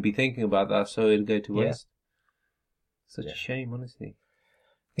I wouldn't be thinking about that, so it'd go to Yeah. waste. Such a shame, honestly.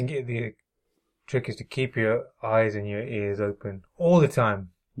 I think the trick is to keep your eyes and your ears open all the time.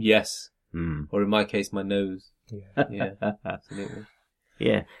 Yes. Mm. Or in my case, my nose. Yeah. Yeah, absolutely.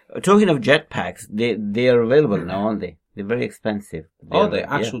 Yeah. Talking of jetpacks, they are available now, aren't they? They're very expensive. Are they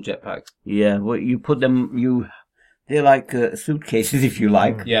Yeah. actual jetpacks? Yeah. Well, you put them. They're like suitcases, if you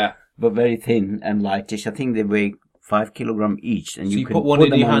like, Yeah. but very thin and lightish. I think they weigh 5 kilograms each, and So you can put one in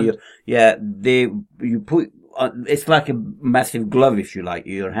them your on hand? you put. It's like a massive glove, if you like.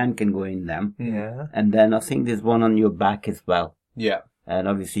 Your hand can go in them, Yeah. and then I think there's one on your back as well. Yeah. And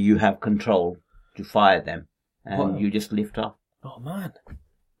obviously, you have control to fire them, and Wow. you just lift off. Oh man.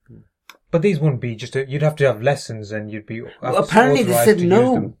 But these wouldn't be you'd have to have lessons and you'd be Well, apparently, they authorized said to use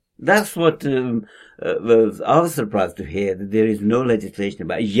no. them. That's what I was surprised to hear, that there is no legislation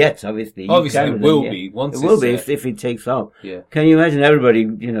about it yet. Obviously, you Obviously, can, it will yeah. be once It will it's, be uh, if it takes off. Yeah. Can you imagine everybody,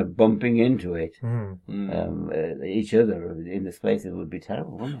 bumping into it, Mm. each other in the space? It would be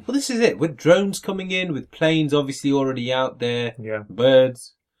terrible, wouldn't it? Well, this is it. With drones coming in, with planes obviously already out there, Yeah.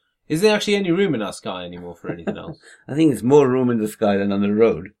 birds. Is there actually any room in our sky anymore for anything else? I think there's more room in the sky than on the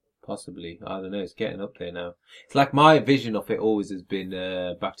road. Possibly. I don't know. It's getting up there now. It's like my vision of it always has been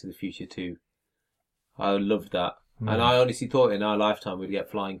Back to the Future 2. I loved that. And I honestly thought in our lifetime we'd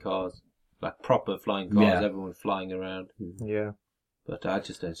get flying cars. Like proper flying cars, Yeah. everyone flying around. Yeah. But I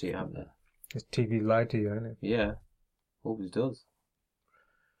just don't see it happening. It's TV lied to you, isn't it? Yeah. Always does.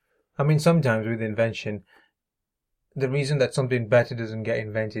 I mean, sometimes with invention, the reason that something better doesn't get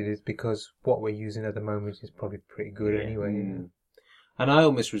invented is because what we're using at the moment is probably pretty good anyway. Mm. And I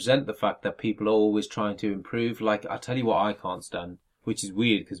almost resent the fact that people are always trying to improve. Like, I tell you what I can't stand, which is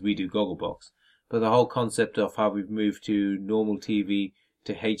weird because we do Gogglebox, but the whole concept of how we've moved to normal TV,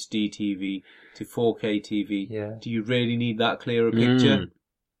 to HD TV, to 4K TV. Yeah. Do you really need that clearer picture?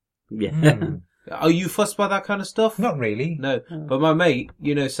 Yeah. Mm. Are you fussed by that kind of stuff? Not really. No. But my mate,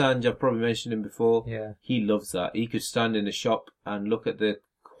 you know Sanj, I've probably mentioned him before. Yeah. He loves that. He could stand in a shop and look at the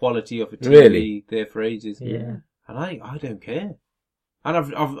quality of a TV Really? there for ages. Yeah. And I don't care. And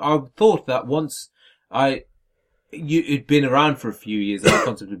I've thought that once it'd been around for a few years, the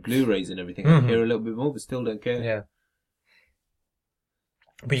concept of Blu-rays and everything. I care a little bit more, but still don't care. Yeah.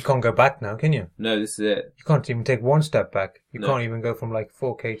 But you can't go back now, can you? No, this is it. You can't even take one step back. You No. can't even go from like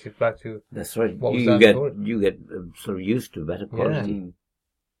 4K to back to. That's right. What was You that get for? sort of used to better quality. Mm.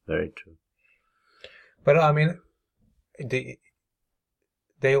 Very true. But I mean,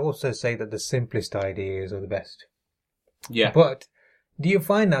 they also say that the simplest ideas are the best. Yeah. But do you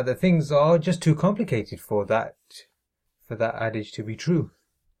find now that things are just too complicated for that adage to be true?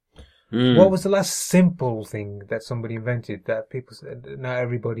 Mm. What was the last simple thing that somebody invented that people said now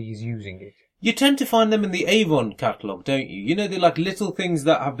everybody is using it? You tend to find them in the Avon catalogue, don't you? You know, they're like little things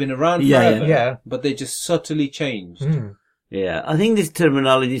that have been around Yeah, forever, yeah. but they just subtly changed. Mm. Yeah, I think this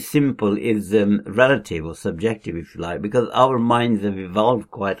terminology simple is relative or subjective, if you like, because our minds have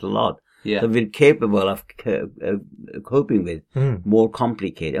evolved quite a lot. Yeah. So we're capable of coping with Mm. more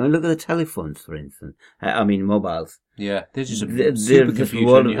complicated. I mean, look at the telephones, for instance. I mean, mobiles. Yeah, they're just a They're just supercomputer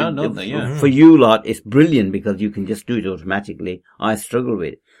one- in your hand, aren't they? Yeah. For you lot, it's brilliant because you can just do it automatically. I struggle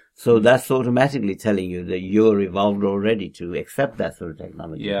with it. So that's automatically telling you that you're evolved already to accept that sort of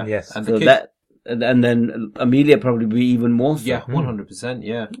technology. Yeah. Yes. And So the kid, that, and then Amelia probably be even more so. yeah, 100%,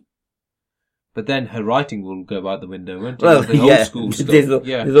 yeah. But then her writing will go out the window, won't it? Well, The yeah, old school stuff.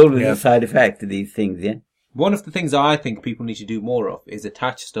 Yeah. there's always Yeah. a side effect to these things, yeah? One of the things I think people need to do more of is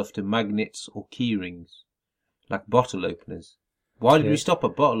attach stuff to magnets or key rings, like bottle openers. Why did Yeah. we stop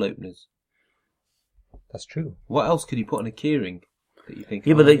at bottle openers? That's true. What else could you put on a key ring that you think?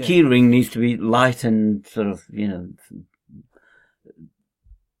 Yeah, oh, but the key ring needs to be light and sort of,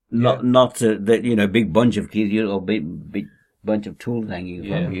 not that, big bunch of keys, or big bunch of tools hanging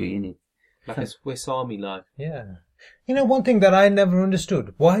Yeah. from you. You need. like a Swiss Army knife. Yeah. You know, one thing that I never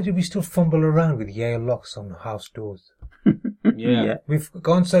understood, why do we still fumble around with Yale locks on house doors? Yeah. We've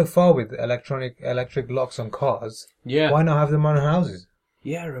gone so far with electric locks on cars. Yeah. Why not have them on houses?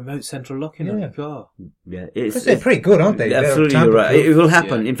 Yeah, remote central locking on Yeah. your car. Yeah, Because they're pretty good, aren't they? They're Absolutely, you're right. tamper-proof. It will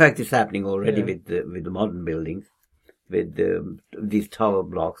happen. Yeah. In fact, it's happening already Yeah. with the modern buildings, with these tower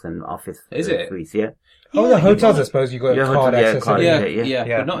blocks and office Is it? suites. Yeah, Oh, Yeah, the hotels, you I suppose, you got Yeah, card hotel- yeah, access. card, Yeah. Yeah,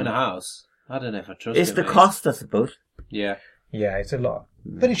 Yeah. but not in a house. I don't know if I trust it's it, the mate. cost, I suppose. Yeah. Yeah, it's a lot.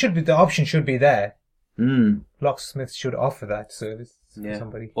 But it should be, the option should be there. Mm. Locksmiths should offer that service to Yeah.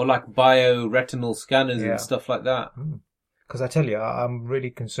 somebody. Or like bio-retinal scanners Yeah. and stuff like that. Because I tell you, I'm really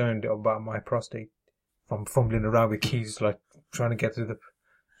concerned about my prostate from fumbling around with keys, like trying to get to the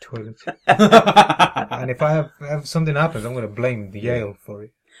toilet. And if I have something happens, I'm going to blame the Yale for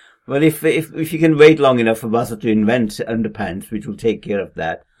it. Well, if you can wait long enough for Basel to invent underpants, which will take care of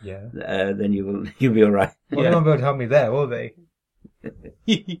that, Yeah. then you'll be all right. Well, they won't be able to help me there, will they?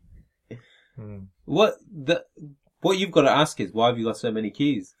 Hmm. What you've got to ask is, why have you got so many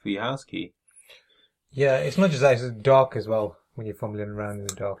keys for your house key? Yeah, it's not just that, it's dark as well when you're fumbling around in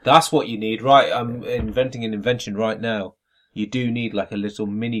the dark. That's what you need, right? I'm inventing an invention right now. You do need like a little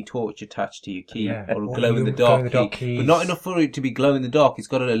mini torch attached to your key, Yeah. or a Or glow-in-the-dark key. key. But not enough for it to be glow-in-the-dark. It's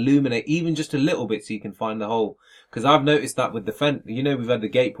got to illuminate even just a little bit so you can find the hole. Because I've noticed that with the fence, we've had the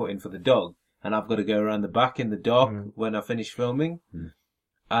gate put in for the dog, and I've got to go around the back in the dark when I finish filming.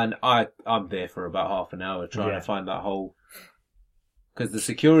 And I'm there for about half an hour trying to find that hole. Because the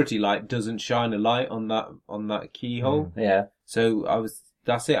security light doesn't shine a light on that keyhole. Yeah. So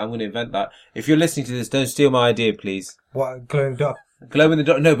that's it, I'm going to invent that. If you're listening to this, don't steal my idea, please. What, glowing dark? Glow in the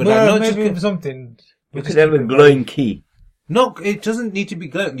dark. No, but Well, not maybe just... something. You could have a glowing key. No, it doesn't need to be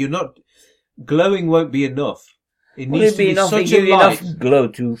glowing. You're not... Glowing won't be enough. It Will needs it to be be enough to such give a you light. enough glow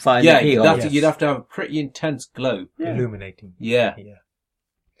to find Yeah, the key? you'd have to have a pretty intense glow. Illuminating. Yeah. Yeah.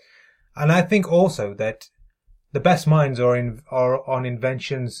 And I think also that the best minds are on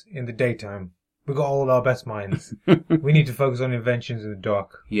inventions in the daytime. We've got all our best minds. We need to focus on inventions in the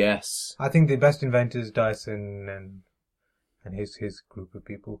dark. Yes. I think the best inventors, Dyson and his group of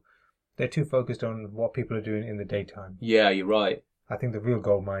people, they're too focused on what people are doing in the daytime. Yeah, you're right. I think the real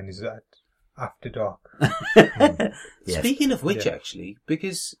gold mine is at after dark. Yes. Speaking of which, Yeah. actually,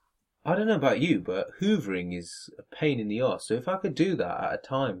 because I don't know about you, but hoovering is a pain in the arse. So if I could do that at a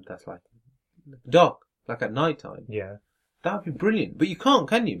time that's like dark, like at night time, Yeah. That'd be brilliant. But you can't,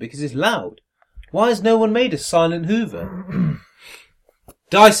 can you? Because it's loud. Why has no one made a silent Hoover?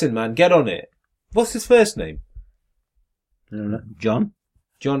 Dyson, man, get on it. What's his first name? I don't know. John?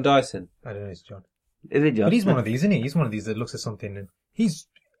 John Dyson. I don't know, it's John. Is it John? But he's one of these, isn't he? He's one of these that looks at something and he's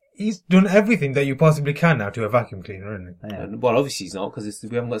done everything that you possibly can now to a vacuum cleaner, isn't he? Yeah. Well, obviously he's not, because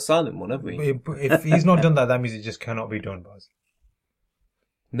we haven't got a silent one, have we? If he's not done that, that means it just cannot be done, Buzz.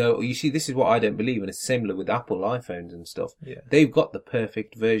 No, you see, this is what I don't believe, and it's similar with Apple iPhones and stuff. Yeah. They've got the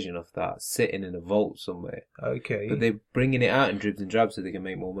perfect version of that sitting in a vault somewhere, Okay. but they're bringing it out in dribs and drabs so they can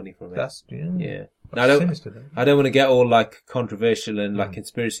make more money from it. That's, Yeah. That's Now, sinister, then. I don't want to get all like controversial and like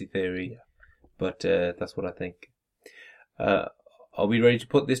conspiracy theory, Yeah. but that's what I think. Are we ready to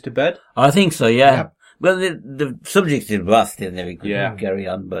put this to bed? I think so, yeah. Yeah. Well, the subject is vast, and we could Yeah. carry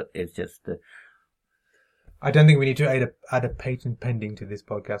on, but it's just... I don't think we need to add a patent pending to this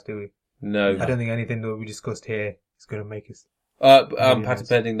podcast, do we? No. I don't think anything that we discussed here is going to make us... I'm Really patent nice.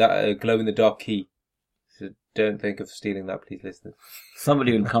 pending that glow-in-the-dark key. So don't think of stealing that, please, listeners.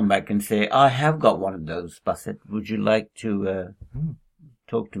 Somebody will come back and say, I have got one of those, Bassett. Would you like to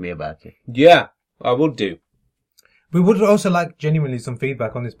talk to me about it? Yeah, I will do. We would also like genuinely some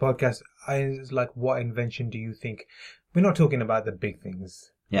feedback on this podcast. What invention do you think? We're not talking about the big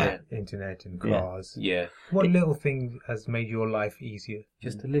things. Yeah. Internet and Yeah. cars. Yeah, What little thing has made your life easier?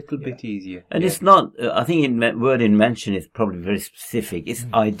 just a little bit easier. And Yeah. it's not, I think word invention is probably very specific. It's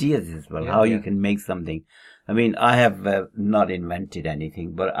ideas as well, Yeah, how you yeah. can make something. I mean, I have not invented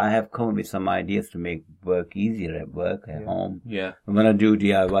anything, but I have come up with some ideas to make work easier at work, at home. Yeah. And when I do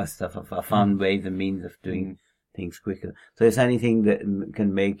DIY stuff, I found ways and means of doing things quicker. So it's anything that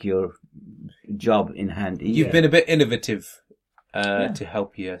can make your job in hand easier. You've been a bit innovative to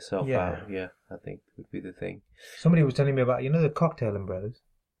help yourself Yeah. out. Yeah, I think would be the thing. Somebody was telling me about, the cocktail umbrellas.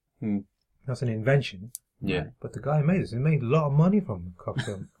 Hmm. That's an invention. Yeah. But the guy made this. He made a lot of money from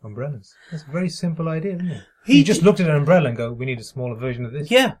cocktail umbrellas. That's a very simple idea, isn't it? He He just looked at an umbrella and go, we need a smaller version of this.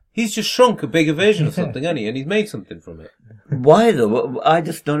 Yeah, he's just shrunk a bigger version of Yeah. something, hasn't he? And he's made something from it. Why though? I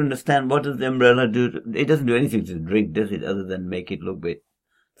just don't understand. What does the umbrella do? It doesn't do anything to the drink, does it? Other than make it look a bit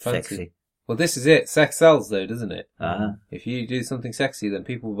Fancy. sexy. Well, this is it. Sex sells, though, doesn't it? Uh-huh. If you do something sexy, then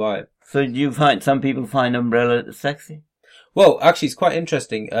people will buy it. So do you find some people find umbrella sexy? Well, actually, it's quite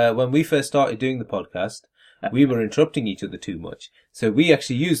interesting. When we first started doing the podcast, we were interrupting each other too much. So we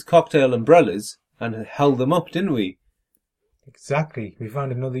actually used cocktail umbrellas and held them up, didn't we? Exactly. We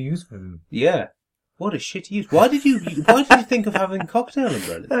found another use for them. Yeah. What a shitty use. Why did you think of having cocktail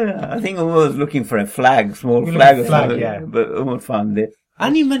umbrellas? I think I was looking for a flag, small You're flag looking or for a flag, something, yeah. but I won't find it.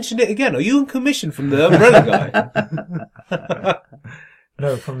 And you mentioned it again. Are you on commission from the umbrella guy?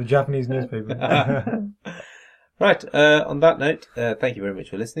 No, from the Japanese newspaper. Right, on that note, thank you very much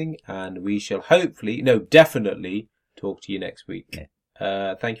for listening, and we shall definitely talk to you next week.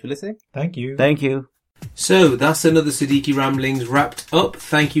 Thank you for listening. Thank you. Thank you. So that's another Siddiqui Ramblings wrapped up.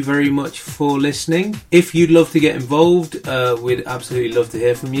 Thank you very much for listening. If you'd love to get involved, we'd absolutely love to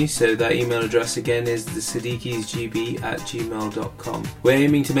hear from you. So that email address again is thesiddiquisgb@gmail.com. We're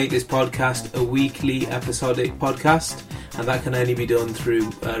aiming to make this podcast a weekly episodic podcast, and that can only be done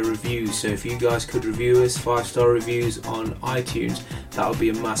through reviews. So if you guys could review us, 5-star reviews on iTunes, that would be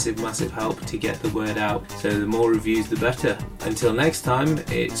a massive, massive help to get the word out. So the more reviews, the better. Until next time,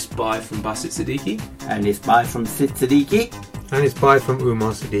 it's bye from Bassett Siddiqui. And it's bye from Sid Siddiqui. And it's bye from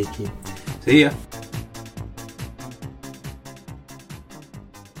Umar Siddiqui. See ya.